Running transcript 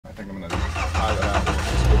think I'm gonna tie that out.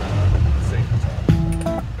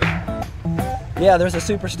 Yeah, there's a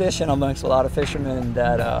superstition amongst a lot of fishermen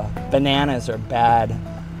that bananas are bad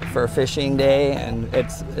for a fishing day, and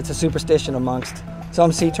it's a superstition amongst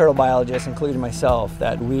some sea turtle biologists, including myself,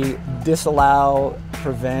 that we disallow,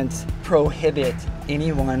 prevent, prohibit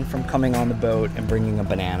anyone from coming on the boat and bringing a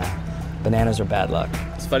banana. Bananas are bad luck.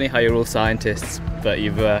 It's funny how you're all scientists, but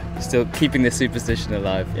you're still keeping this superstition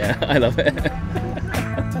alive. Yeah, I love it.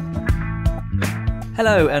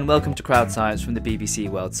 Hello and welcome to CrowdScience from the BBC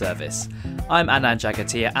World Service. I'm Anand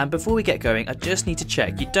Jagatia, and before we get going, I just need to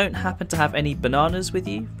check, you don't happen to have any bananas with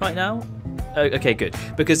you right now? Okay, good,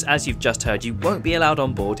 because as you've just heard, you won't be allowed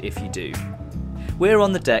on board if you do. We're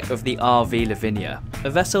on the deck of the RV Lavinia, a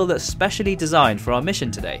vessel that's specially designed for our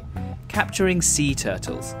mission today, capturing sea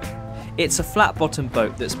turtles. It's a flat-bottomed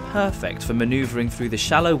boat that's perfect for manoeuvring through the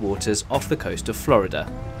shallow waters off the coast of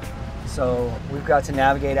Florida. So we've got to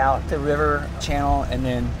navigate out the river channel and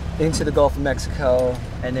then into the Gulf of Mexico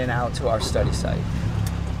and then out to our study site.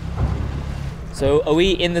 So are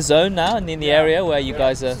we in the zone now and in the area where you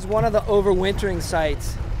guys are? This is one of the overwintering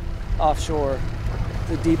sites offshore,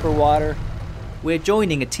 the deeper water. We're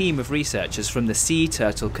joining a team of researchers from the Sea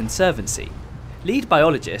Turtle Conservancy. Lead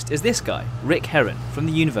biologist is this guy, Rick Heron, from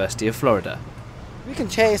the University of Florida. We can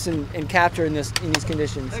chase and capture in these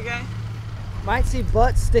conditions. Okay. Might see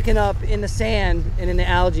butts sticking up in the sand and in the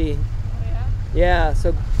algae. Oh, yeah? Yeah,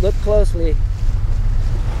 so look closely.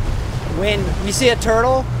 When you see a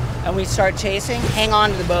turtle and we start chasing, hang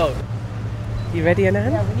on to the boat. You ready,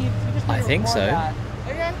 Anand? Yeah, we just need I to think record so. that.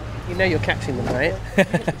 Okay. You know you're catching them, right?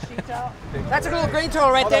 That's a little green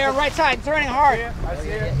turtle right there, right side, turning hard. I see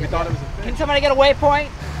it. We thought it was a fish. Can somebody get a waypoint?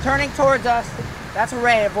 Turning towards us. That's a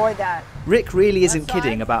ray, avoid that. Rick really isn't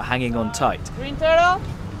kidding about hanging on tight. Green turtle?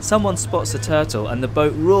 Someone spots a turtle and the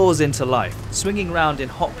boat roars into life, swinging round in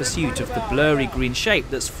hot pursuit of the blurry green shape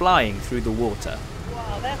that's flying through the water.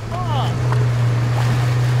 Wow, that's fun.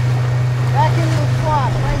 Back into the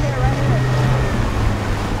spot, right here.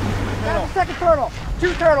 That's the second turtle.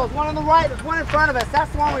 Two turtles, one on the right, there's one in front of us. That's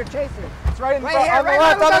the one we were chasing. It's right in Right front. here, On the right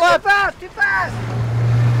left, here. on the left. Too fast, too fast.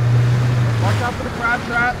 Watch out for the crab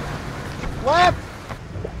trap. Left.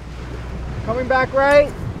 Coming back right.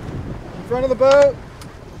 In front of the boat.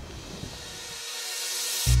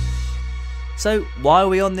 So why are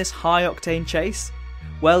we on this high-octane chase?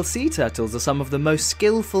 Well, sea turtles are some of the most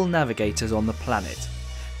skillful navigators on the planet.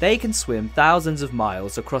 They can swim thousands of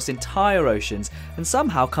miles across entire oceans and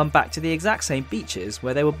somehow come back to the exact same beaches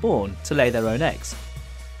where they were born to lay their own eggs.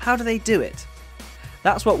 How do they do it?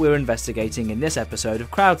 That's what we're investigating in this episode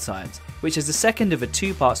of CrowdScience, which is the second of a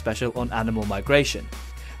two-part special on animal migration.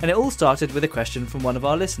 And it all started with a question from one of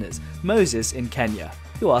our listeners, Moses in Kenya,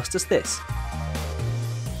 who asked us this.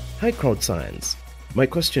 Hi CrowdScience. My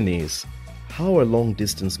question is, how are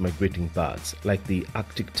long-distance migrating birds like the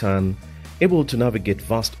Arctic tern able to navigate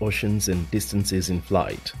vast oceans and distances in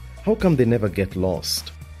flight? How come they never get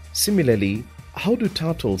lost? Similarly, how do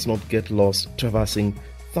turtles not get lost traversing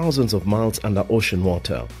thousands of miles under ocean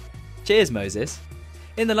water? Cheers, Moses.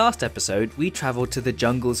 In the last episode, we travelled to the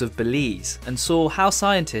jungles of Belize and saw how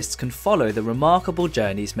scientists can follow the remarkable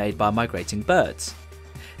journeys made by migrating birds.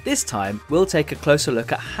 This time, we'll take a closer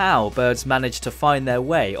look at how birds manage to find their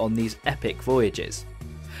way on these epic voyages.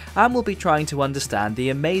 And we'll be trying to understand the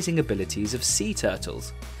amazing abilities of sea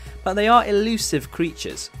turtles. But they are elusive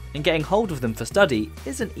creatures, and getting hold of them for study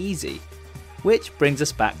isn't easy. Which brings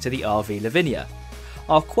us back to the RV Lavinia.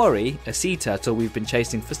 Our quarry, a sea turtle we've been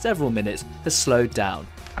chasing for several minutes, has slowed down.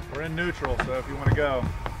 We're in neutral, so if you want to go.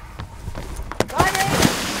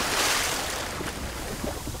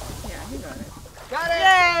 Got it!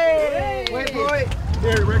 Yay! Wait, boy.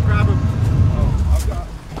 Here, Rick, grab him. Oh, I've got.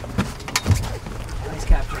 Nice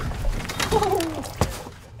capture.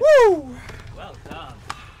 Woo! Well done.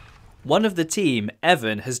 One of the team,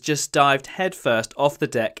 Evan, has just dived headfirst off the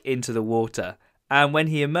deck into the water. And when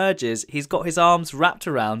he emerges, he's got his arms wrapped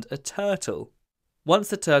around a turtle. Once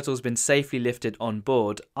the turtle's been safely lifted on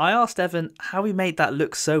board, I asked Evan how he made that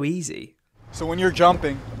look so easy. So when you're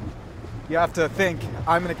jumping, you have to think,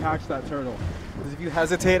 I'm going to catch that turtle. Because if you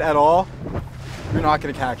hesitate at all, you're not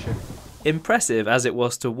going to catch it. Impressive as it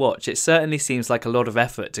was to watch, it certainly seems like a lot of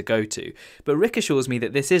effort to go to, but Rick assures me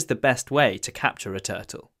that this is the best way to capture a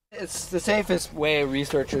turtle. It's the safest way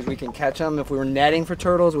researchers we can catch them. If we were netting for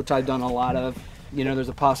turtles, which I've done a lot of, there's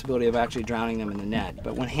a possibility of actually drowning them in the net.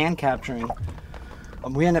 But when hand capturing,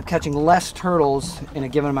 we end up catching less turtles in a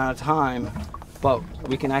given amount of time, but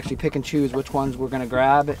we can actually pick and choose which ones we're going to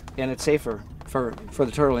grab, and it's safer for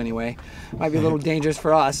the turtle anyway. Might be a little dangerous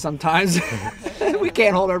for us sometimes. We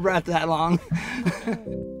can't hold our breath that long.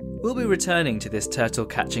 We'll be returning to this turtle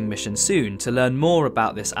catching mission soon to learn more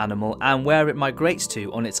about this animal and where it migrates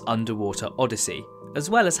to on its underwater odyssey, as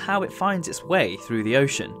well as how it finds its way through the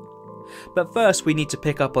ocean. But first we need to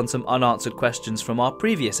pick up on some unanswered questions from our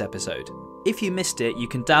previous episode. If you missed it, you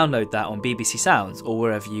can download that on BBC Sounds or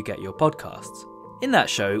wherever you get your podcasts. In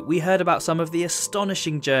that show, we heard about some of the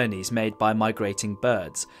astonishing journeys made by migrating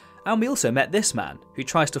birds, and we also met this man, who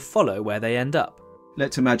tries to follow where they end up.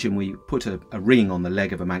 Let's imagine we put a ring on the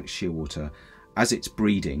leg of a Manx shearwater as it's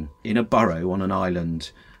breeding in a burrow on an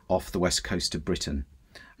island off the west coast of Britain.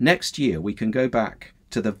 Next year we can go back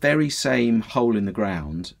to the very same hole in the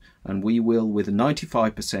ground and we will, with a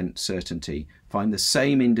 95% certainty, find the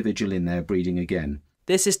same individual in there breeding again.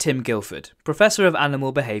 This is Tim Guilford, Professor of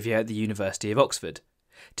Animal Behaviour at the University of Oxford.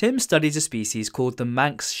 Tim studies a species called the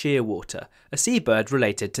Manx shearwater, a seabird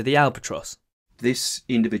related to the albatross. This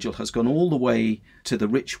individual has gone all the way to the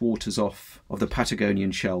rich waters of the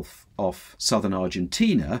Patagonian shelf off southern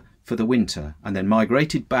Argentina for the winter and then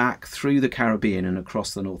migrated back through the Caribbean and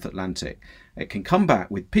across the North Atlantic. It can come back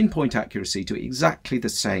with pinpoint accuracy to exactly the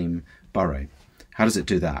same burrow. How does it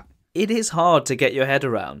do that? It is hard to get your head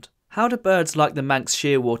around. How do birds like the Manx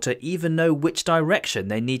shearwater even know which direction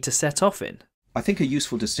they need to set off in? I think a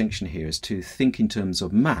useful distinction here is to think in terms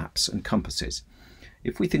of maps and compasses.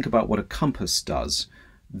 If we think about what a compass does,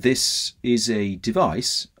 this is a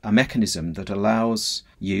device, a mechanism that allows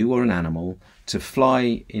you or an animal to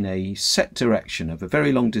fly in a set direction over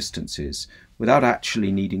very long distances without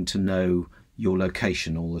actually needing to know your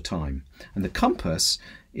location all the time. And the compass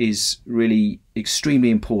is really extremely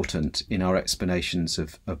important in our explanations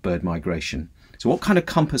of bird migration. So what kind of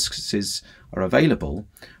compasses are available?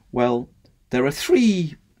 Well, there are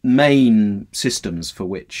three main systems for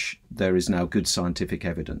which there is now good scientific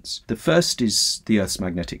evidence. The first is the Earth's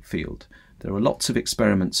magnetic field. There are lots of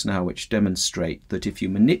experiments now which demonstrate that if you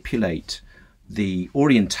manipulate the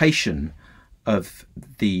orientation of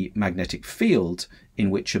the magnetic field in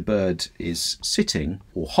which a bird is sitting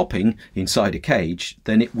or hopping inside a cage,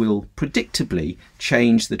 then it will predictably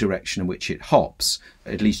change the direction in which it hops,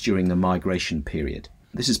 at least during the migration period.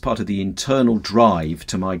 This is part of the internal drive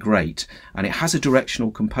to migrate, and it has a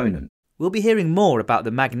directional component. We'll be hearing more about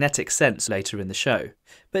the magnetic sense later in the show,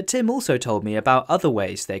 but Tim also told me about other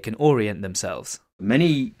ways they can orient themselves.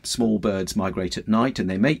 Many small birds migrate at night, and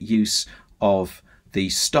they make use of the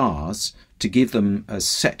stars to give them a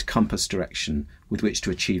set compass direction with which to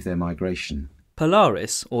achieve their migration.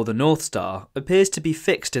 Polaris, or the North Star, appears to be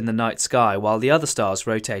fixed in the night sky while the other stars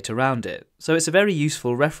rotate around it, so it's a very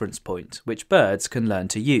useful reference point which birds can learn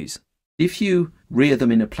to use. If you rear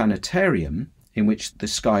them in a planetarium in which the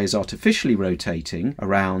sky is artificially rotating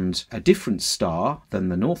around a different star than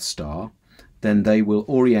the North Star, then they will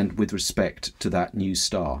orient with respect to that new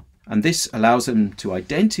star. And this allows them to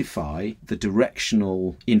identify the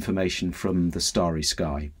directional information from the starry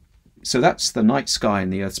sky. So that's the night sky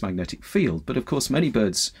and the Earth's magnetic field. But of course, many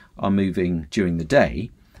birds are moving during the day,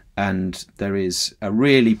 and there is a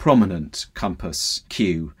really prominent compass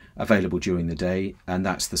cue available during the day, and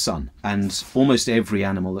that's the sun. And almost every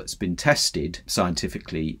animal that's been tested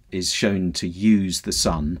scientifically is shown to use the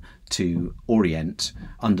sun to orient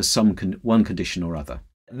under one condition or other.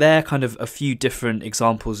 There are kind of a few different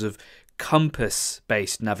examples of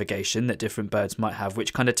compass-based navigation that different birds might have,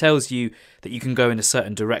 which kind of tells you that you can go in a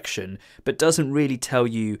certain direction, but doesn't really tell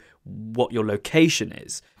you what your location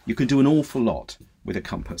is. You can do an awful lot with a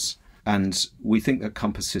compass, and we think that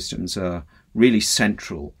compass systems are really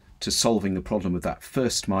central to solving the problem of that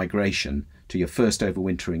first migration to your first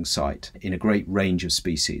overwintering site in a great range of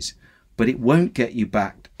species. But it won't get you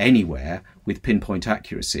back anywhere with pinpoint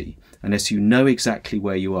accuracy unless you know exactly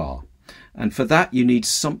where you are. And for that, you need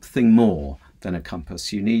something more than a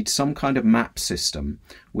compass. You need some kind of map system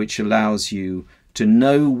which allows you to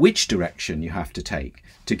know which direction you have to take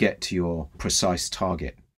to get to your precise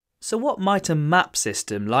target. So what might a map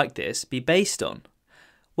system like this be based on?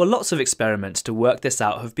 Well, lots of experiments to work this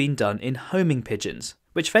out have been done in homing pigeons,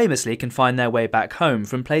 which famously can find their way back home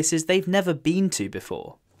from places they've never been to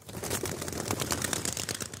before.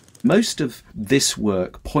 Most of this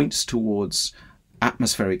work points towards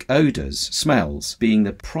atmospheric odours, smells, being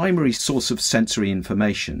the primary source of sensory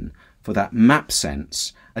information for that map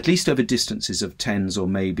sense, at least over distances of tens or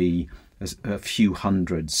maybe a few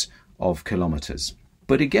hundreds of kilometres.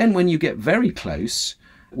 But again, when you get very close,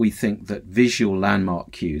 we think that visual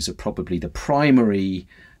landmark cues are probably the primary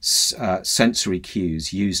sensory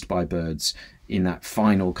cues used by birds in that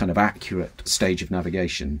final kind of accurate stage of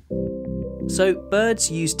navigation. So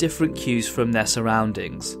birds use different cues from their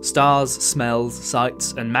surroundings, stars, smells,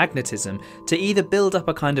 sights and magnetism, to either build up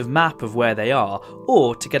a kind of map of where they are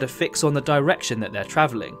or to get a fix on the direction that they're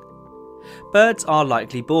travelling. Birds are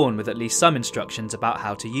likely born with at least some instructions about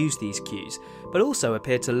how to use these cues, but also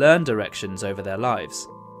appear to learn directions over their lives.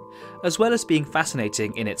 As well as being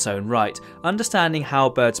fascinating in its own right, understanding how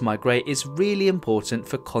birds migrate is really important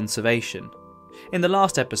for conservation. In the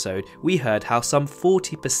last episode, we heard how some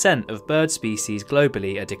 40% of bird species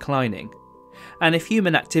globally are declining. And if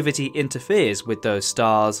human activity interferes with those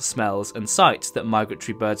stars, smells and sights that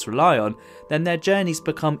migratory birds rely on, then their journeys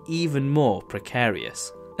become even more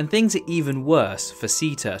precarious. And things are even worse for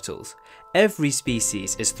sea turtles. Every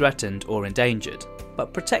species is threatened or endangered,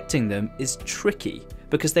 but protecting them is tricky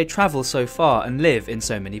because they travel so far and live in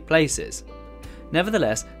so many places.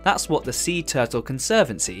 Nevertheless, that's what the Sea Turtle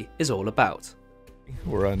Conservancy is all about.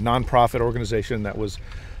 We're a non-profit organization that was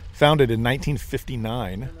founded in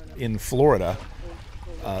 1959 in Florida.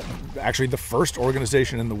 Actually, the first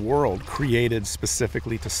organization in the world created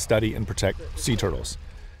specifically to study and protect sea turtles.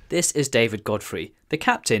 This is David Godfrey, the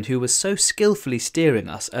captain who was so skillfully steering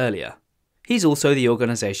us earlier. He's also the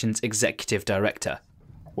organisation's executive director.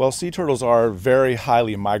 Well, sea turtles are very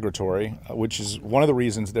highly migratory, which is one of the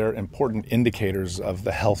reasons they're important indicators of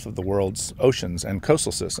the health of the world's oceans and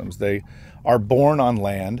coastal systems. They are born on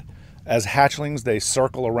land. As hatchlings, they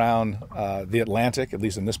circle around the Atlantic, at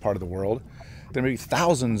least in this part of the world. There may be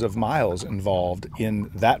thousands of miles involved in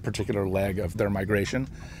that particular leg of their migration.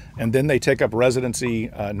 And then they take up residency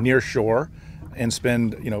near shore and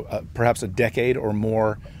spend, perhaps a decade or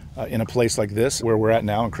more in a place like this, where we're at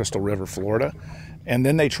now in Crystal River, Florida. And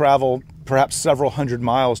then they travel perhaps several hundred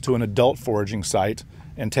miles to an adult foraging site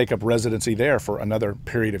and take up residency there for another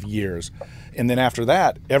period of years. And then after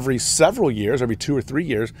that, every several years, every 2 or 3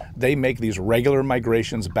 years, they make these regular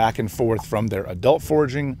migrations back and forth from their adult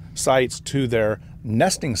foraging sites to their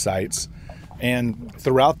nesting sites. And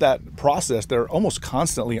throughout that process, they're almost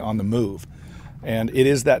constantly on the move. And it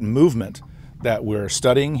is that movement that we're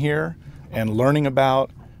studying here and learning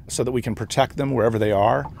about so that we can protect them wherever they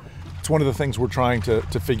are. It's one of the things we're trying to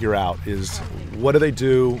figure out is what do they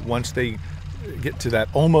do once they get to that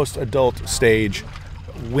almost adult stage?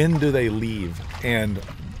 When do they leave? And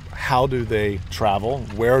how do they travel?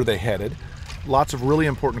 Where are they headed? Lots of really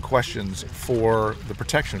important questions for the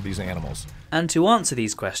protection of these animals. And to answer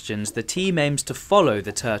these questions, the team aims to follow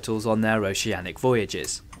the turtles on their oceanic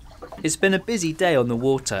voyages. It's been a busy day on the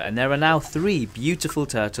water and there are now 3 beautiful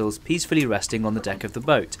turtles peacefully resting on the deck of the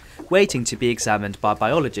boat, waiting to be examined by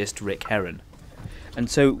biologist Rick Heron. And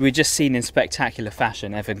so we've just seen in spectacular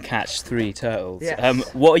fashion Evan catch 3 turtles.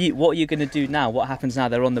 Yes. What are you going to do now? What happens now?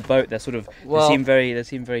 They're on the boat. They're sort of they seem very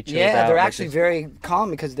chilled out. Yeah, they're actually very calm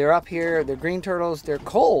because they're up here. They're green turtles. They're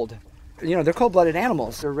cold. They're cold-blooded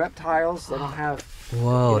animals. They're reptiles. They don't have.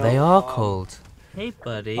 Whoa, they are cold. Hey,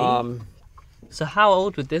 buddy. So how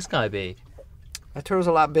old would this guy be? A turtle's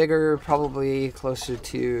a lot bigger, probably closer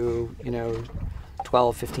to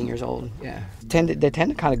 12, 15 years old. Yeah. They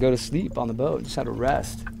tend to kind of go to sleep on the boat, just out of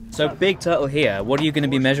rest. So big turtle here. What are you going to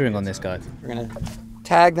be measuring on this guy? We're going to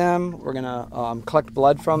tag them. We're going to collect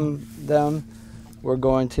blood from them. We're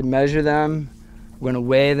going to measure them. We're going to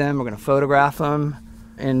weigh them. We're going to photograph them.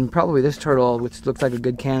 And probably this turtle, which looks like a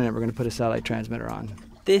good candidate, we're going to put a satellite transmitter on.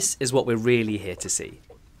 This is what we're really here to see.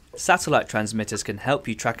 Satellite transmitters can help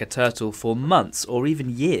you track a turtle for months or even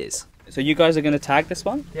years. So you guys are going to tag this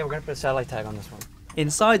one? Yeah, we're going to put a satellite tag on this one.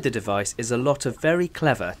 Inside the device is a lot of very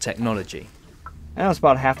clever technology. I know it's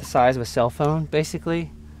about half the size of a cell phone,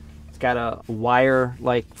 basically. It's got a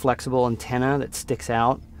wire-like flexible antenna that sticks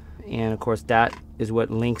out. And, of course, that is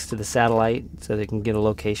what links to the satellite so they can get a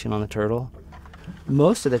location on the turtle.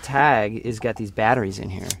 Most of the tag is got these batteries in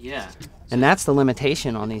here. Yeah. And that's the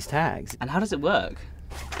limitation on these tags. And how does it work?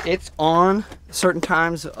 It's on certain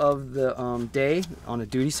times of the day on a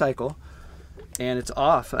duty cycle, and it's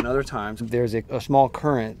off on other times. There's a small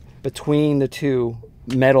current between the 2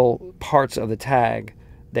 metal parts of the tag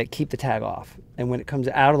that keep the tag off. And when it comes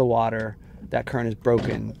out of the water, that current is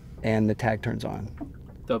broken and the tag turns on.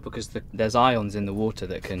 Though, because there's ions in the water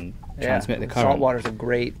that can transmit the current. Salt water is a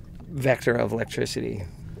great vector of electricity.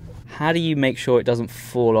 How do you make sure it doesn't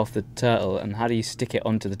fall off the turtle, and how do you stick it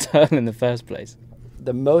onto the turtle in the first place?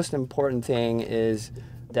 The most important thing is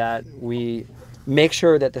that we make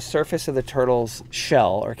sure that the surface of the turtle's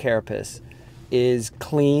shell or carapace is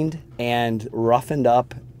cleaned and roughened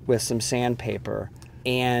up with some sandpaper.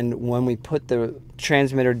 And when we put the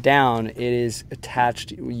transmitter down, it is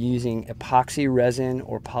attached using epoxy resin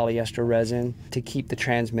or polyester resin to keep the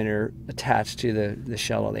transmitter attached to the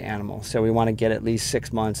shell of the animal. So we want to get at least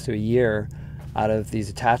 6 months to a year out of these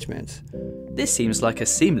attachments. This seems like a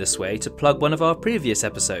seamless way to plug one of our previous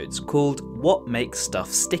episodes called What Makes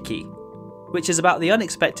Stuff Sticky, which is about the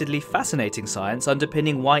unexpectedly fascinating science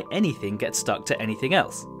underpinning why anything gets stuck to anything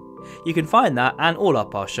else. You can find that and all our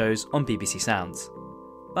past shows on BBC Sounds.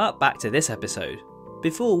 But back to this episode.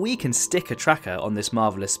 Before we can stick a tracker on this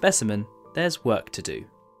marvellous specimen, there's work to do.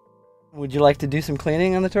 Would you like to do some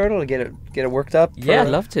cleaning on the turtle to get it worked up? Yeah, I'd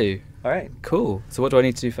love to. All right. Cool. So what do I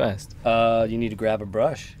need to do first? You need to grab a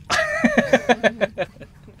brush.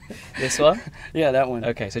 This one? Yeah, that one.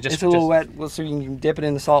 Okay, so just... It's a little wet, so you can dip it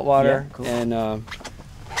in the salt water. Yeah, cool. And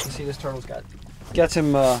you see this turtle's got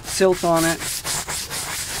some silt on it.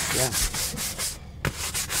 Yeah.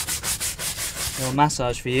 A little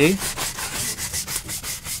massage for you.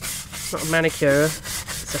 It's not a manicure,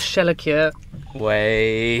 it's a shellicure.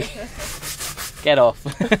 Way. Get off.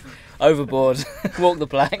 Overboard. Walk the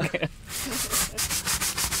plank. You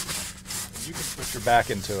can put your back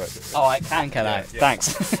into it. Oh, I can I? Yeah.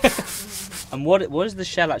 Thanks. And what is the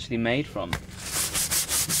shell actually made from?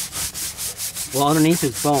 Well, underneath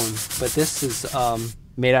is bone, but this is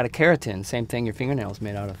made out of keratin. Same thing your fingernail's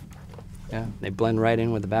made out of. Yeah, they blend right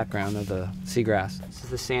in with the background of the seagrass. This is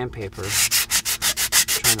the sandpaper,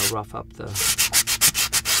 trying to rough up the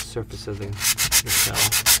surface of the shell.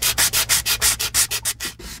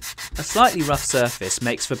 A slightly rough surface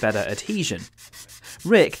makes for better adhesion.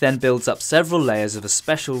 Rick then builds up several layers of a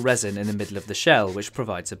special resin in the middle of the shell which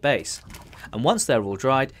provides a base. And once they're all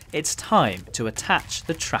dried, it's time to attach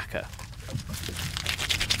the tracker.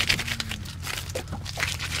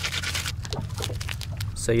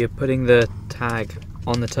 So you're putting the tag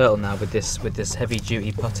on the turtle now with this heavy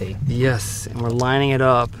duty putty. Yes, and we're lining it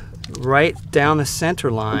up right down the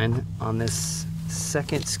center line on this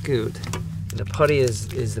second scoot. The putty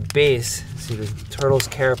is the base. See, the turtle's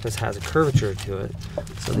carapace has a curvature to it,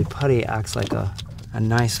 so the putty acts like a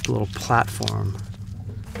nice little platform.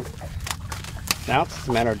 Now it's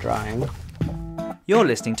a matter of drying. You're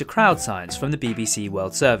listening to CrowdScience from the BBC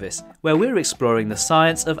World Service, where we're exploring the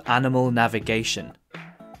science of animal navigation.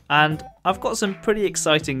 And I've got some pretty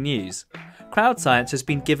exciting news. CrowdScience has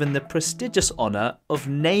been given the prestigious honour of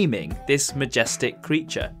naming this majestic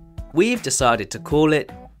creature. We've decided to call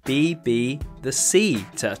it BB the sea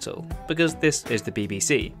turtle, because this is the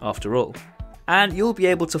BBC after all. And you'll be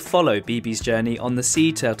able to follow BB's journey on the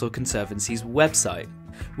Sea Turtle Conservancy's website.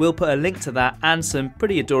 We'll put a link to that and some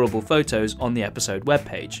pretty adorable photos on the episode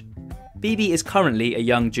webpage. BB is currently a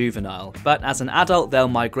young juvenile, but as an adult they'll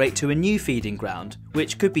migrate to a new feeding ground,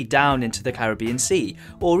 which could be down into the Caribbean Sea,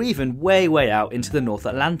 or even way out into the North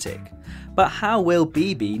Atlantic. But how will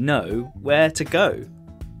BB know where to go?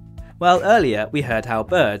 Well, earlier we heard how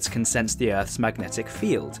birds can sense the Earth's magnetic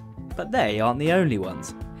field, but they aren't the only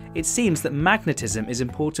ones. It seems that magnetism is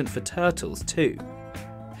important for turtles too.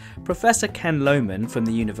 Professor Ken Lohman from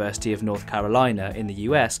the University of North Carolina in the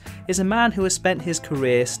US is a man who has spent his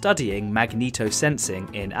career studying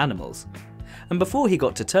magnetosensing in animals. And before he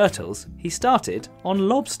got to turtles, he started on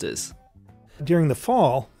lobsters. During the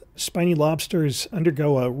fall, spiny lobsters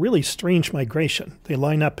undergo a really strange migration. They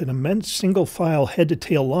line up in immense single-file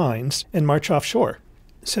head-to-tail lines and march offshore.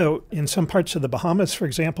 So in some parts of the Bahamas, for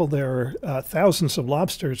example, there are thousands of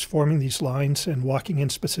lobsters forming these lines and walking in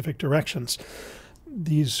specific directions.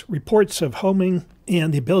 These reports of homing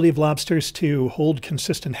and the ability of lobsters to hold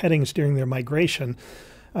consistent headings during their migration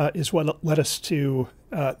is what led us to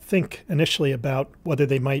think initially about whether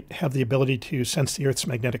they might have the ability to sense the Earth's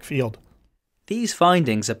magnetic field. These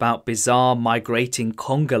findings about bizarre migrating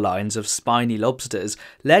conga lines of spiny lobsters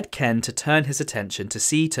led Ken to turn his attention to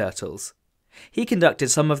sea turtles. He conducted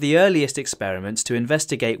some of the earliest experiments to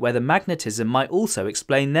investigate whether magnetism might also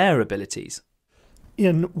explain their abilities.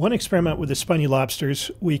 In one experiment with the spiny lobsters,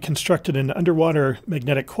 we constructed an underwater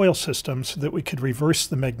magnetic coil system so that we could reverse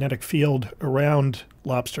the magnetic field around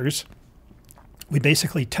lobsters. We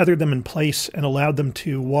basically tethered them in place and allowed them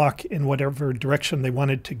to walk in whatever direction they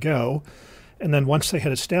wanted to go. And then once they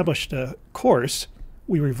had established a course,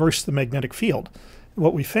 we reversed the magnetic field.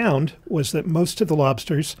 What we found was that most of the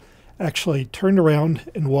lobsters actually turned around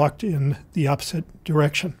and walked in the opposite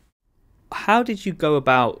direction. How did you go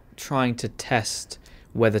about trying to test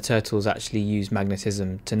whether turtles actually use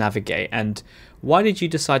magnetism to navigate, and why did you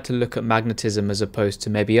decide to look at magnetism as opposed to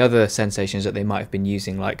maybe other sensations that they might have been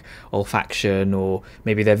using, like olfaction or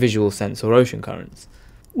maybe their visual sense or ocean currents?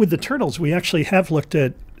 With the turtles, we actually have looked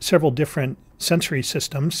at several different sensory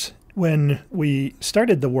systems. When we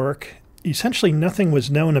started the work, essentially nothing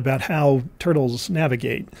was known about how turtles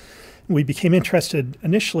navigate. We became interested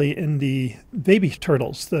initially in the baby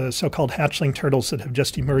turtles, the so-called hatchling turtles that have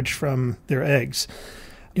just emerged from their eggs.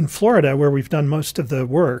 In Florida, where we've done most of the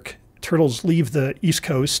work, turtles leave the East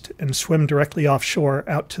Coast and swim directly offshore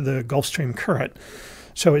out to the Gulf Stream current.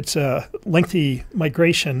 So it's a lengthy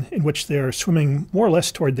migration in which they're swimming more or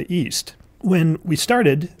less toward the east. When we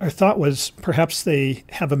started, our thought was perhaps they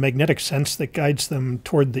have a magnetic sense that guides them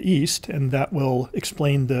toward the east, and that will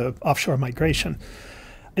explain the offshore migration.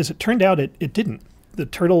 As it turned out, it didn't. The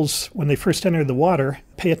turtles, when they first enter the water,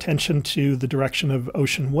 pay attention to the direction of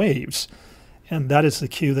ocean waves, and that is the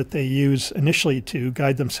cue that they use initially to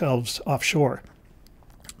guide themselves offshore.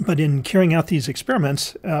 But in carrying out these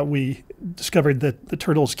experiments, we discovered that the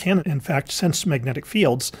turtles can, in fact, sense magnetic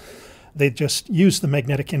fields. They just use the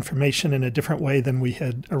magnetic information in a different way than we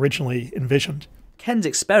had originally envisioned. Ken's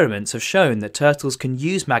experiments have shown that turtles can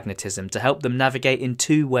use magnetism to help them navigate in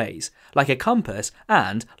two ways, like a compass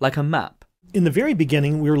and like a map. In the very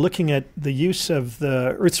beginning, we were looking at the use of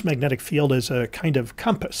the Earth's magnetic field as a kind of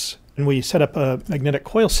compass. And we set up a magnetic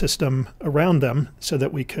coil system around them so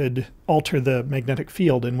that we could alter the magnetic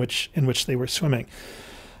field in which they were swimming.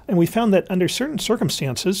 And we found that under certain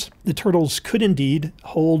circumstances, the turtles could indeed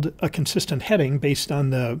hold a consistent heading based on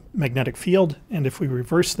the magnetic field. And if we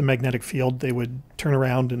reverse the magnetic field, they would turn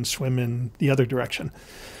around and swim in the other direction.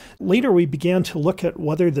 Later, we began to look at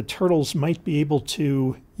whether the turtles might be able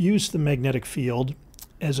to use the magnetic field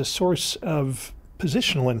as a source of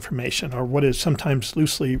positional information, or what is sometimes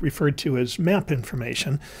loosely referred to as map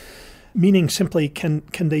information, meaning simply can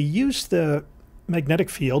they use the magnetic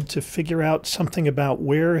field to figure out something about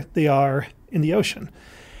where they are in the ocean.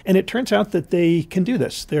 And it turns out that they can do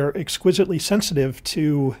this. They're exquisitely sensitive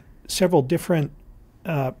to several different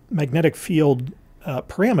magnetic field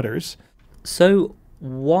parameters. So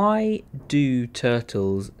why do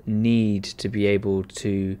turtles need to be able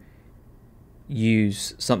to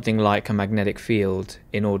use something like a magnetic field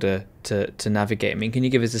in order to navigate? I mean, can you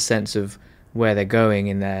give us a sense of where they're going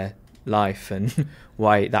in their life and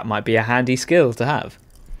why that might be a handy skill to have?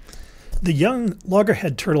 The young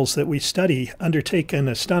loggerhead turtles that we study undertake an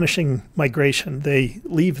astonishing migration. They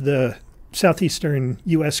leave the southeastern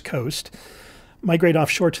U.S. coast, migrate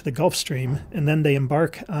offshore to the Gulf Stream, and then they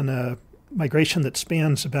embark on a migration that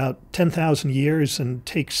spans about 10,000 years and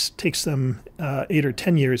takes them 8 or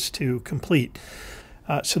 10 years to complete.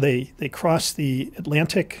 So they cross the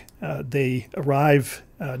Atlantic, they arrive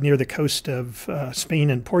near the coast of Spain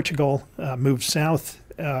and Portugal, move south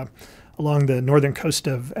along the northern coast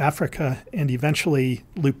of Africa, and eventually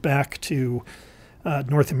loop back to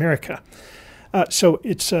North America. So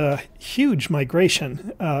it's a huge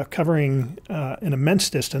migration covering an immense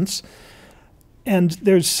distance. And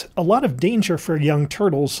there's a lot of danger for young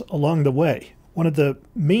turtles along the way. One of the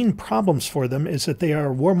main problems for them is that they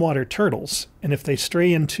are warm water turtles, and if they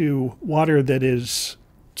stray into water that is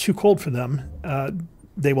too cold for them,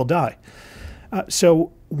 they will die.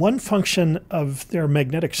 So one function of their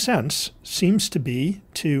magnetic sense seems to be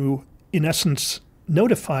to, in essence,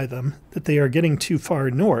 notify them that they are getting too far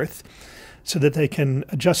north so that they can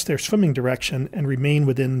adjust their swimming direction and remain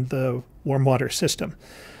within the warm water system.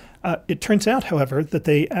 It turns out, however, that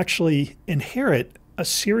they actually inherit a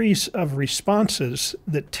series of responses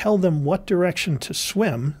that tell them what direction to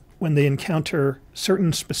swim when they encounter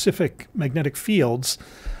certain specific magnetic fields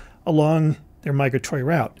along their migratory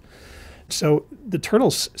route. So the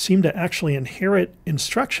turtles seem to actually inherit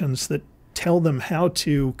instructions that tell them how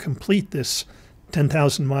to complete this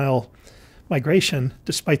 10,000-mile migration,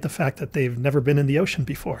 despite the fact that they've never been in the ocean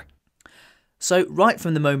before. So right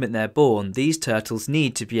from the moment they're born, these turtles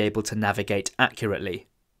need to be able to navigate accurately.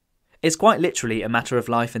 It's quite literally a matter of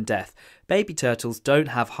life and death. Baby turtles don't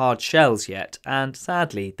have hard shells yet, and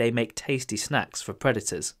sadly they make tasty snacks for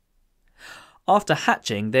predators. After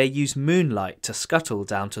hatching, they use moonlight to scuttle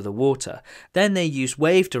down to the water. Then they use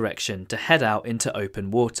wave direction to head out into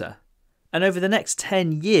open water. And over the next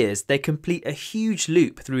 10 years, they complete a huge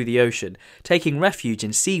loop through the ocean, taking refuge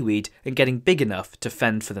in seaweed and getting big enough to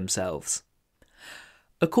fend for themselves.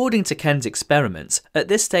 According to Ken's experiments, at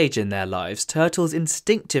this stage in their lives, turtles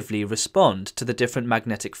instinctively respond to the different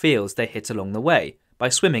magnetic fields they hit along the way by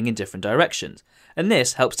swimming in different directions, and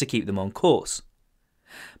this helps to keep them on course.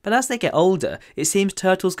 But as they get older, it seems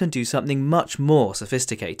turtles can do something much more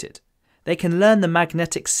sophisticated. They can learn the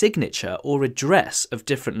magnetic signature or address of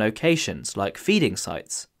different locations, like feeding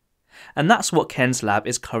sites. And that's what Ken's lab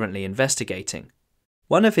is currently investigating.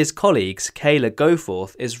 One of his colleagues, Kayla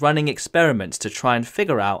Goforth, is running experiments to try and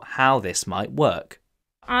figure out how this might work.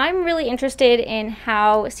 I'm really interested in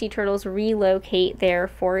how sea turtles relocate their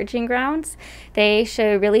foraging grounds. They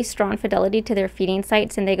show really strong fidelity to their feeding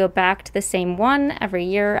sites, and they go back to the same one every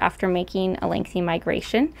year after making a lengthy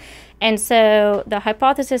migration. And so the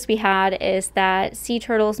hypothesis we had is that sea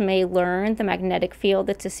turtles may learn the magnetic field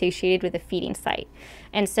that's associated with a feeding site.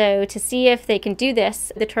 And so to see if they can do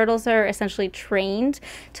this, the turtles are essentially trained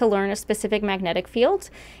to learn a specific magnetic field,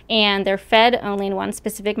 and they're fed only in one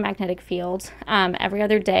specific magnetic field every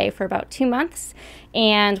other day for about 2 months.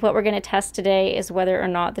 And what we're going to test today is whether or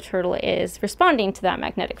not the turtle is responding to that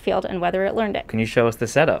magnetic field and whether it learned it. Can you show us the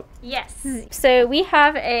setup? Yes. So we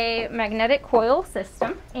have a magnetic coil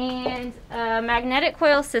system, and a magnetic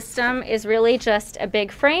coil system is really just a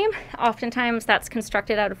big frame. Oftentimes that's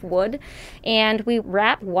constructed out of wood, and we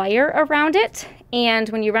wrap wire around it, and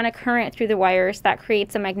when you run a current through the wires, that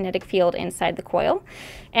creates a magnetic field inside the coil.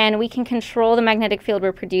 And we can control the magnetic field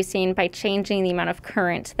we're producing by changing the amount of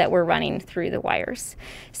current that we're running through the wires.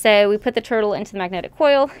 So we put the turtle into the magnetic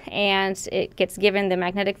coil, and it gets given the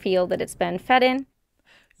magnetic field that it's been fed in.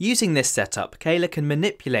 Using this setup, Kayla can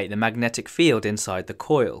manipulate the magnetic field inside the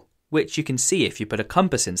coil, which you can see if you put a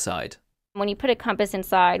compass inside. When you put a compass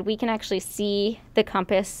inside, we can actually see the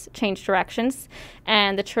compass change directions,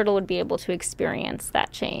 and the turtle would be able to experience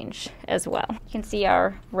that change as well. You can see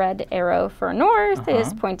our red arrow for north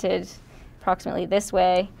is pointed approximately this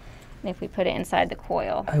way. And if we put it inside the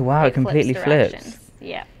coil, oh wow, it completely flips.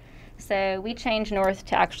 Yeah. So we change north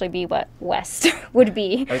to actually be what west would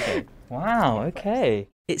be. Okay. Wow, okay.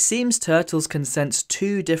 It seems turtles can sense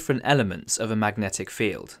two different elements of a magnetic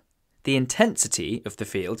field: the intensity of the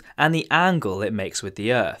field and the angle it makes with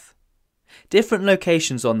the Earth. Different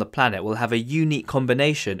locations on the planet will have a unique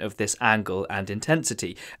combination of this angle and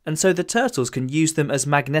intensity, and so the turtles can use them as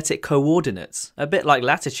magnetic coordinates, a bit like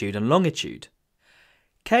latitude and longitude.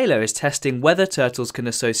 Kayla is testing whether turtles can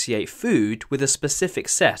associate food with a specific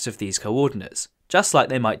set of these coordinates, just like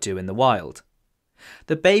they might do in the wild.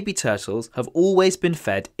 The baby turtles have always been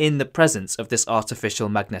fed in the presence of this artificial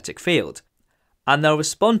magnetic field, and they'll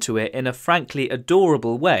respond to it in a frankly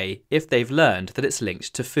adorable way if they've learned that it's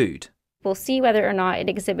linked to food. We'll see whether or not it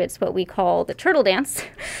exhibits what we call the turtle dance,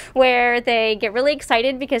 where they get really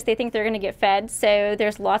excited because they think they're going to get fed. So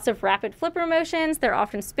there's lots of rapid flipper motions. They're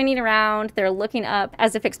often spinning around. They're looking up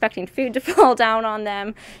as if expecting food to fall down on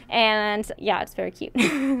them. And yeah, it's very cute.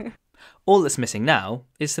 All that's missing now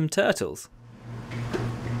is some turtles.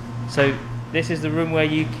 So this is the room where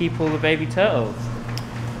you keep all the baby turtles?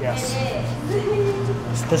 Yes.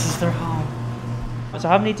 This is their home. So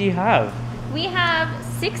how many do you have? We have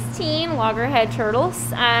 16 loggerhead turtles.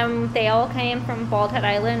 They all came from Bald Head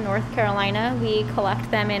Island, North Carolina. We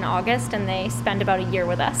collect them in August, and they spend about a year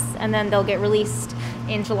with us. And then they'll get released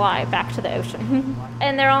in July back to the ocean.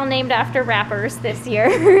 And they're all named after rappers this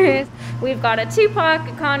year. We've got a Tupac,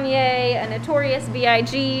 a Kanye, a Notorious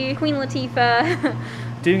B.I.G., Queen Latifah.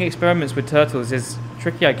 Doing experiments with turtles is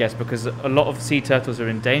tricky, I guess, because a lot of sea turtles are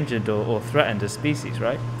endangered or threatened as species,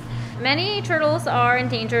 right? Many turtles are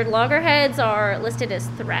endangered. Loggerheads are listed as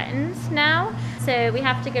threatened now. So we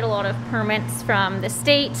have to get a lot of permits from the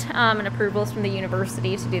state and approvals from the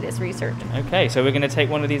university to do this research. Okay, so we're going to take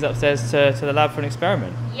one of these upstairs to the lab for an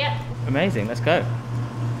experiment. Yep. Amazing, let's go.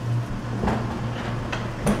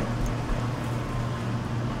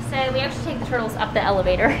 So we actually take the turtles up the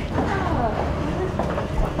elevator.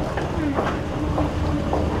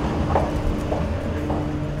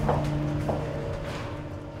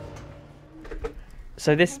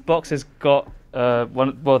 So this box has got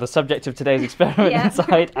the subject of today's experiment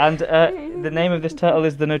inside, and the name of this turtle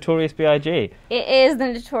is the Notorious B.I.G. It is the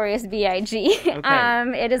Notorious B.I.G.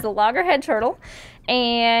 Okay. It is a loggerhead turtle,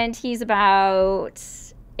 and he's about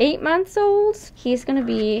 8 months old. He's going to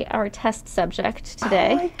be our test subject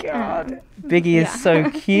today. Oh my god. Biggie is so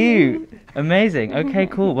cute. Amazing. Okay,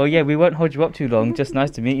 cool. Well, yeah, we won't hold you up too long. Just nice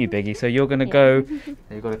to meet you, Biggie. So you're going to go,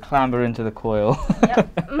 you've got to clamber into the coil. Yep.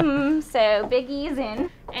 So Biggie's in.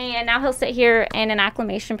 And now he'll sit here in an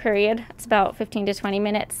acclimation period. It's about 15 to 20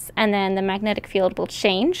 minutes. And then the magnetic field will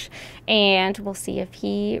change. And we'll see if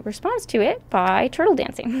he responds to it by turtle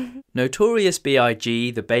dancing. Notorious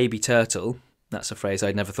B.I.G., the baby turtle, that's a phrase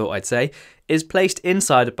I'd never thought I'd say, is placed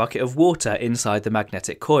inside a bucket of water inside the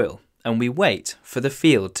magnetic coil. And we wait for the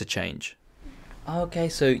field to change. Okay,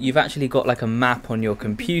 so you've actually got like a map on your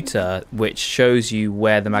computer which shows you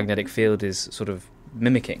where the magnetic field is sort of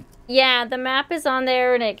mimicking. Yeah, the map is on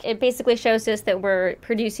there, and it basically shows us that we're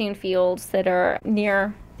producing fields that are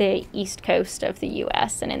near the east coast of the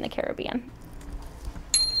U.S. and in the Caribbean.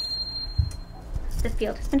 The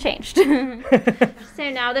field has been changed. So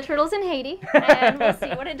now the turtle's in Haiti, and we'll see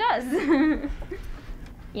what it does.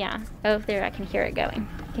 Yeah. Oh, there, I can hear it going.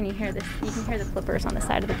 Can you hear this? You can hear the flippers on the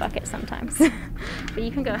side of the bucket sometimes. But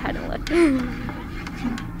you can go ahead and look.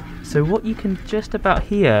 So what you can just about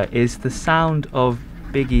hear is the sound of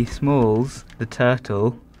Biggie Smalls, the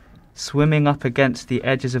turtle, swimming up against the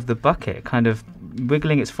edges of the bucket, kind of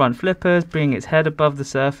wiggling its front flippers, bringing its head above the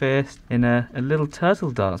surface in a little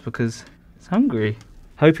turtle dance because it's hungry,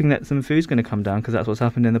 hoping that some food's going to come down because that's what's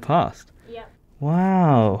happened in the past. Yeah.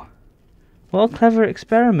 Wow. What a clever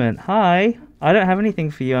experiment. Hi. I don't have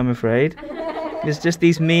anything for you, I'm afraid. It's just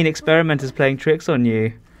these mean experimenters playing tricks on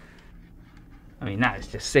you. I mean, that is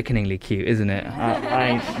just sickeningly cute, isn't it?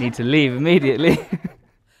 I need to leave immediately.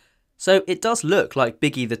 So it does look like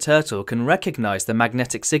Biggie the turtle can recognise the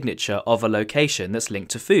magnetic signature of a location that's linked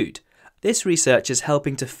to food. This research is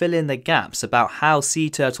helping to fill in the gaps about how sea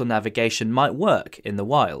turtle navigation might work in the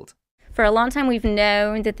wild. For a long time, we've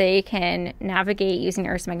known that they can navigate using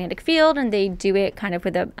Earth's magnetic field, and they do it kind of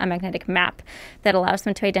with a magnetic map that allows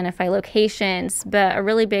them to identify locations. But a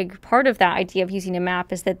really big part of that idea of using a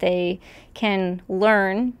map is that they can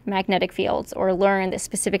learn magnetic fields or learn that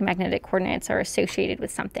specific magnetic coordinates are associated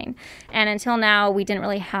with something. And until now, we didn't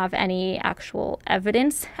really have any actual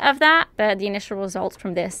evidence of that, but the initial results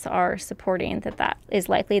from this are supporting that that is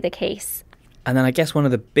likely the case. And then I guess one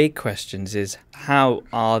of the big questions is, how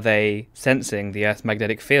are they sensing the Earth's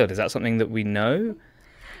magnetic field? Is that something that we know?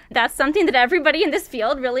 That's something that everybody in this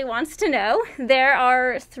field really wants to know. There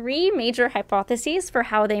are 3 major hypotheses for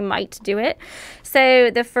how they might do it.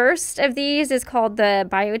 So the first of these is called the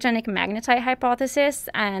biogenic magnetite hypothesis,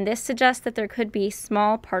 and this suggests that there could be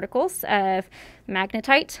small particles of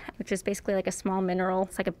magnetite, which is basically like a small mineral.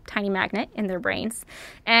 It's like a tiny magnet in their brains.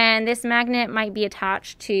 And this magnet might be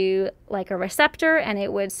attached to like a receptor, and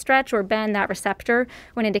it would stretch or bend that receptor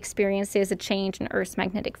when it experiences a change in Earth's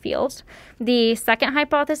magnetic field. The second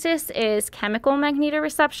hypothesis is chemical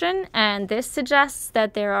magnetoreception, and this suggests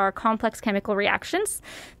that there are complex chemical reactions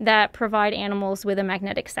that provide animals with a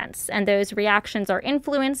magnetic sense, and those reactions are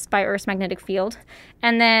influenced by Earth's magnetic field.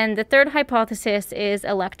 And then the third hypothesis is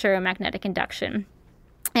electromagnetic induction.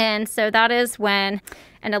 And so that is when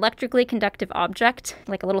an electrically conductive object,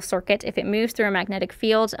 like a little circuit, if it moves through a magnetic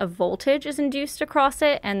field, a voltage is induced across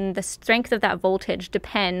it, and the strength of that voltage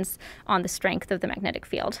depends on the strength of the magnetic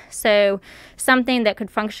field. So something that could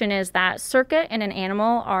function as that circuit in an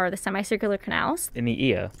animal are the semicircular canals. In the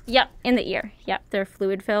ear? Yep, in the ear. Yep, they're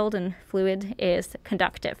fluid-filled, and fluid is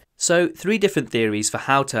conductive. So 3 different theories for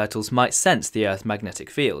how turtles might sense the Earth's magnetic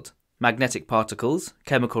field. Magnetic particles,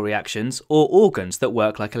 chemical reactions, or organs that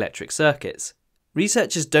work like electric circuits.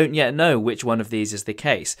 Researchers don't yet know which one of these is the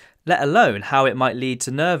case, let alone how it might lead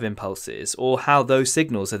to nerve impulses or how those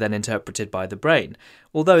signals are then interpreted by the brain,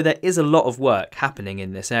 although there is a lot of work happening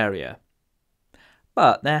in this area.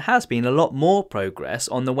 But there has been a lot more progress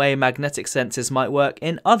on the way magnetic senses might work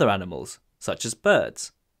in other animals, such as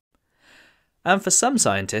birds. And for some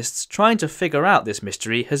scientists, trying to figure out this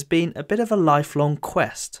mystery has been a bit of a lifelong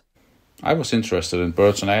quest. I was interested in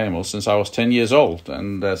birds and animals since I was 10 years old,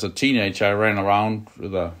 and as a teenager I ran around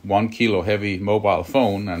with a 1 kilo heavy mobile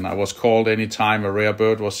phone, and I was called any time a rare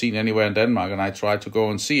bird was seen anywhere in Denmark, and I tried to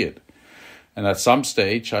go and see it. And at some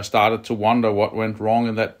stage I started to wonder what went wrong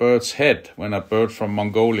in that bird's head when a bird from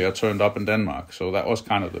Mongolia turned up in Denmark, so that was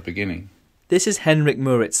kind of the beginning. This is Henrik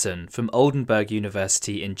Muritzen from Oldenburg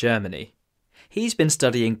University in Germany. He's been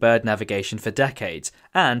studying bird navigation for decades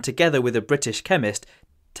and, together with a British chemist,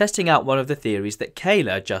 testing out one of the theories that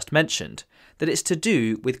Kayla just mentioned, that it's to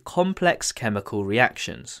do with complex chemical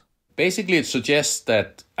reactions. Basically, it suggests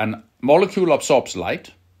that a molecule absorbs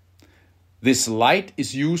light. This light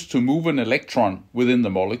is used to move an electron within the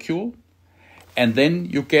molecule, and then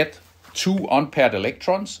you get 2 unpaired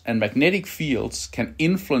electrons, and magnetic fields can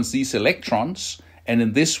influence these electrons, and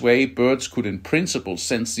in this way birds could in principle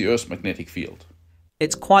sense the Earth's magnetic field.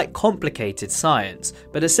 It's quite complicated science,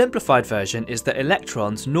 but a simplified version is that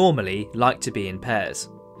electrons normally like to be in pairs.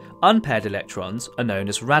 Unpaired electrons are known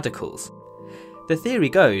as radicals. The theory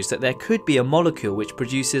goes that there could be a molecule which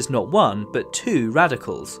produces not 1 but 2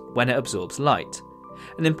 radicals when it absorbs light.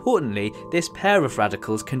 And importantly, this pair of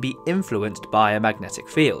radicals can be influenced by a magnetic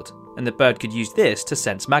field, and the bird could use this to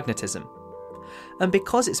sense magnetism. And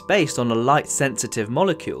because it's based on a light-sensitive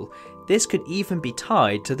molecule, this could even be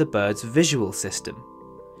tied to the bird's visual system.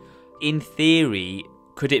 In theory,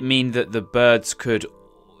 could it mean that the birds could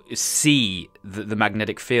see the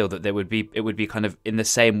magnetic field, that it would be kind of in the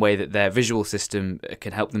same way that their visual system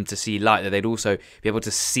can help them to see light, that they'd also be able to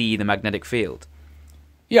see the magnetic field?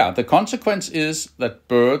 Yeah, the consequence is that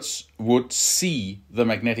birds would see the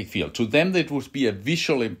magnetic field. To them, it would be a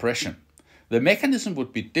visual impression. The mechanism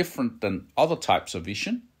would be different than other types of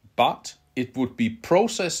vision, but it would be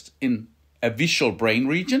processed in a visual brain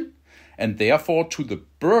region, and therefore to the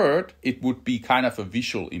bird it would be kind of a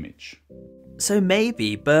visual image. So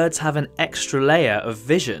maybe birds have an extra layer of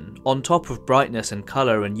vision on top of brightness and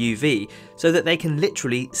colour and UV so that they can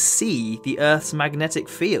literally see the Earth's magnetic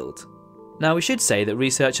field. Now we should say that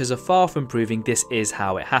researchers are far from proving this is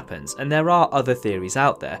how it happens, and there are other theories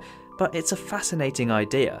out there, but it's a fascinating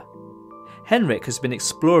idea. Henrik has been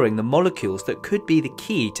exploring the molecules that could be the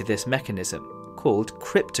key to this mechanism, called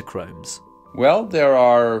cryptochromes. Well, there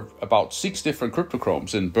are about 6 different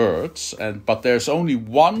cryptochromes in birds, but there's only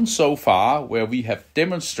one so far where we have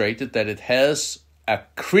demonstrated that it has a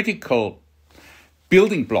critical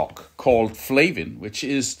building block called flavin, which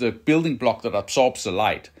is the building block that absorbs the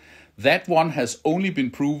light. That one has only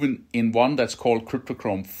been proven in one that's called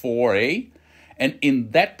cryptochrome 4a, and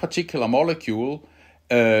in that particular molecule,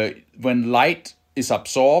 when light is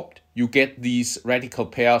absorbed, you get these radical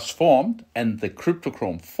pairs formed, and the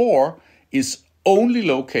cryptochrome 4 is only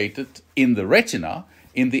located in the retina,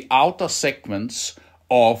 in the outer segments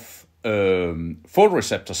of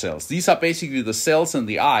photoreceptor cells. These are basically the cells in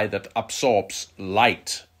the eye that absorbs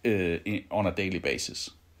light on a daily basis.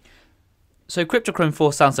 So cryptochrome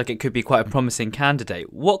 4 sounds like it could be quite a promising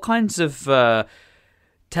candidate. What kinds of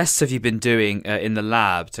tests have you been doing in the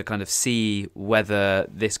lab to kind of see whether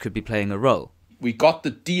this could be playing a role? We got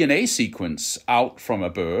the DNA sequence out from a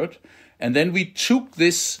bird, and then we took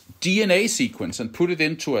this DNA sequence and put it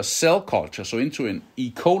into a cell culture, so into an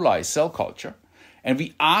E. coli cell culture. And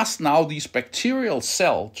we asked now these bacterial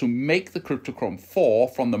cells to make the cryptochrome 4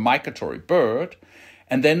 from the migratory bird.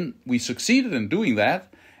 And then we succeeded in doing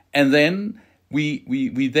that. And then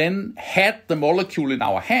we then had the molecule in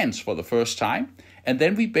our hands for the first time. And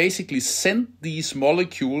then we basically sent these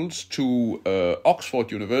molecules to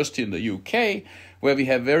Oxford University in the UK, where we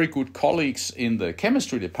have very good colleagues in the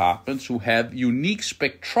chemistry departments who have unique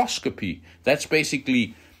spectroscopy. That's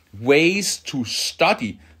basically ways to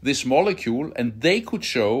study this molecule, and they could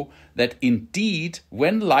show that indeed,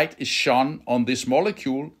 when light is shone on this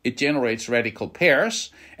molecule, it generates radical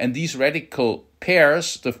pairs, and these radical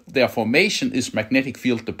pairs, their formation is magnetic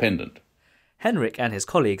field dependent. Henrik and his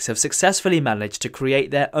colleagues have successfully managed to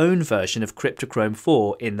create their own version of cryptochrome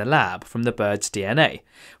 4 in the lab from the bird's DNA,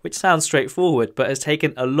 which sounds straightforward but has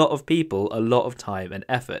taken a lot of people a lot of time and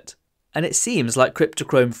effort. And it seems like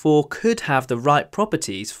cryptochrome 4 could have the right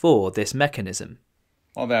properties for this mechanism.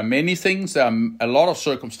 Well, there are many things. There are a lot of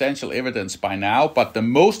circumstantial evidence by now, but the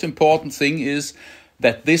most important thing is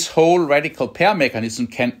that this whole radical pair mechanism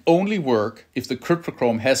can only work if the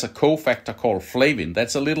cryptochrome has a cofactor called flavin.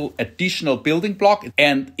 That's a little additional building block.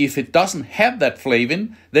 And if it doesn't have that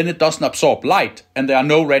flavin, then it doesn't absorb light and there are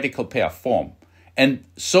no radical pair formed. And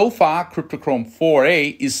so far, cryptochrome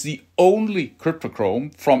 4a is the only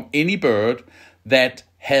cryptochrome from any bird that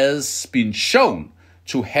has been shown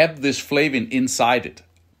to have this flavin inside it.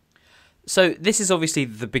 So this is obviously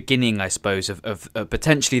the beginning, I suppose, of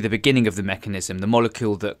potentially the beginning of the mechanism, the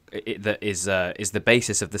molecule that is the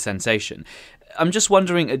basis of the sensation. I'm just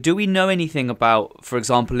wondering, do we know anything about, for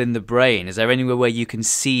example, in the brain? Is there anywhere where you can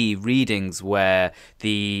see readings where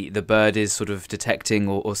the bird is sort of detecting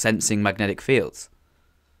or sensing magnetic fields?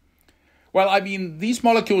 Well, I mean, these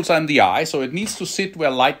molecules are in the eye, so it needs to sit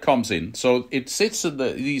where light comes in. So it sits in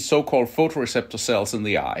these so-called photoreceptor cells in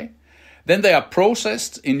the eye. Then they are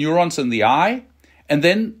processed in neurons in the eye, and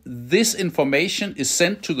then this information is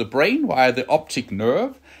sent to the brain via the optic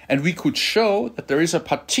nerve, and we could show that there is a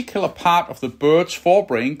particular part of the bird's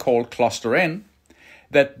forebrain called cluster N,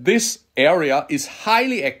 that this area is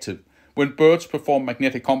highly active when birds perform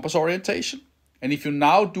magnetic compass orientation. And if you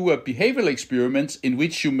now do a behavioral experiment in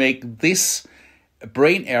which you make this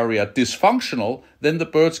brain area dysfunctional, then the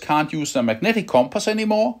birds can't use their magnetic compass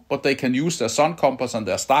anymore, but they can use their sun compass and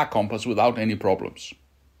their star compass without any problems.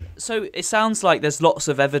 So it sounds like there's lots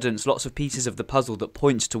of evidence, lots of pieces of the puzzle that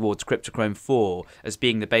point towards cryptochrome 4 as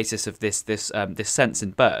being the basis of this sense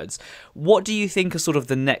in birds. What do you think are sort of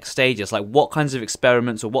the next stages? Like, what kinds of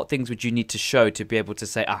experiments or what things would you need to show to be able to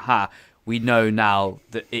say, aha, we know now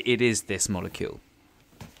that it is this molecule?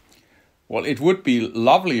 Well, it would be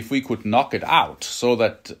lovely if we could knock it out so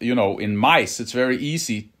that, in mice, it's very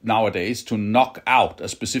easy nowadays to knock out a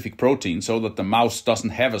specific protein so that the mouse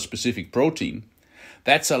doesn't have a specific protein.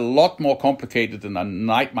 That's a lot more complicated than a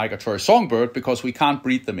night migratory songbird because we can't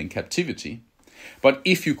breed them in captivity. But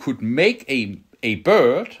if you could make a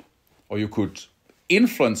bird, or you could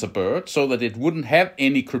influence a bird so that it wouldn't have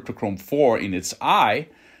any cryptochrome 4 in its eye,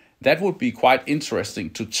 that would be quite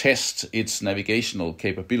interesting to test its navigational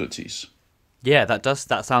capabilities. Yeah,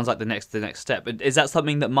 that sounds like the next step. But is that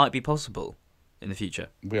something that might be possible in the future?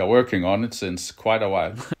 We are working on it since quite a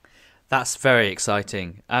while. That's very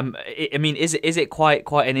exciting. I mean, is it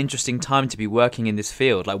quite an interesting time to be working in this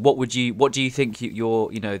field? Like, what do you think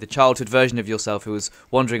the childhood version of yourself who was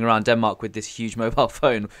wandering around Denmark with this huge mobile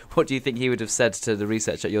phone, what do you think he would have said to the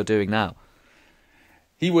research that you're doing now?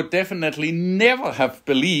 He would definitely never have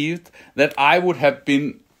believed that I would have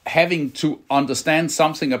been having to understand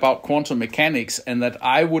something about quantum mechanics and that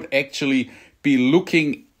I would actually be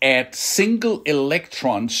looking at single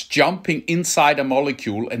electrons jumping inside a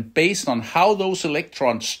molecule, and based on how those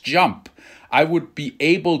electrons jump, I would be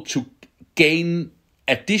able to gain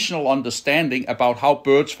additional understanding about how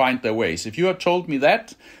birds find their ways. If you had told me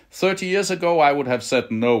that 30 years ago, I would have said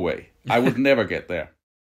no way. I would never get there.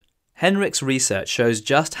 Henrik's research shows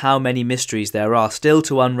just how many mysteries there are still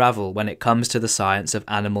to unravel when it comes to the science of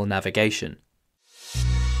animal navigation.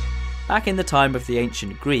 Back in the time of the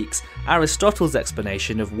ancient Greeks, Aristotle's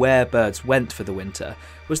explanation of where birds went for the winter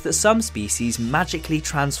was that some species magically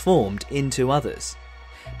transformed into others.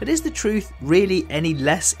 But is the truth really any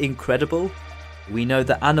less incredible? We know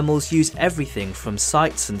that animals use everything from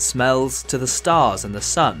sights and smells to the stars and the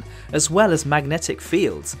sun, as well as magnetic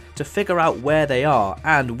fields, to figure out where they are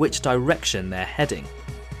and which direction they're heading.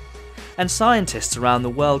 And scientists around the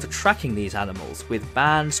world are tracking these animals with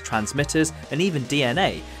bands, transmitters, and even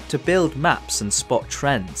DNA to build maps and spot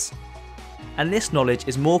trends. And this knowledge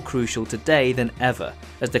is more crucial today than ever,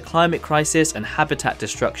 as the climate crisis and habitat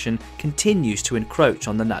destruction continues to encroach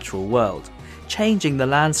on the natural world, changing the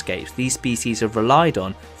landscapes these species have relied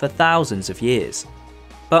on for thousands of years.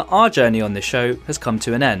 But our journey on this show has come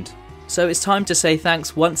to an end, so it's time to say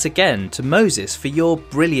thanks once again to Moses for your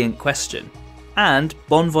brilliant question. And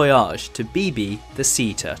bon voyage to Bibi the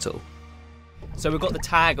sea turtle. So we've got the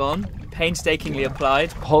tag on, painstakingly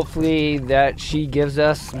applied. Hopefully that she gives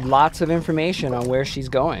us lots of information on where she's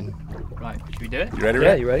going. Right, should we do it? You ready, Rick?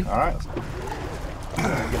 Yeah, you ready? All right.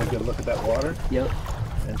 I'm going to get a look at that water. Yep.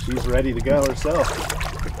 And she's ready to go herself.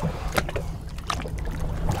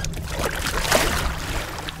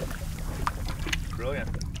 Brilliant.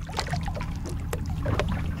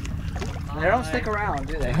 They don't stick around,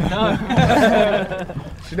 do they? No.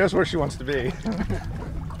 She knows where she wants to be.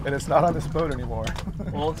 And it's not on this boat anymore.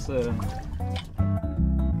 Awesome.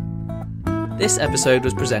 This episode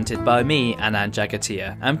was presented by me, Anand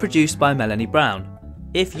Jagatia, and produced by Melanie Brown.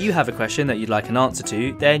 If you have a question that you'd like an answer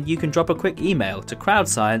to, then you can drop a quick email to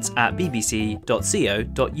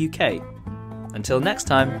crowdscience@bbc.co.uk. Until next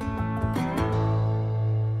time.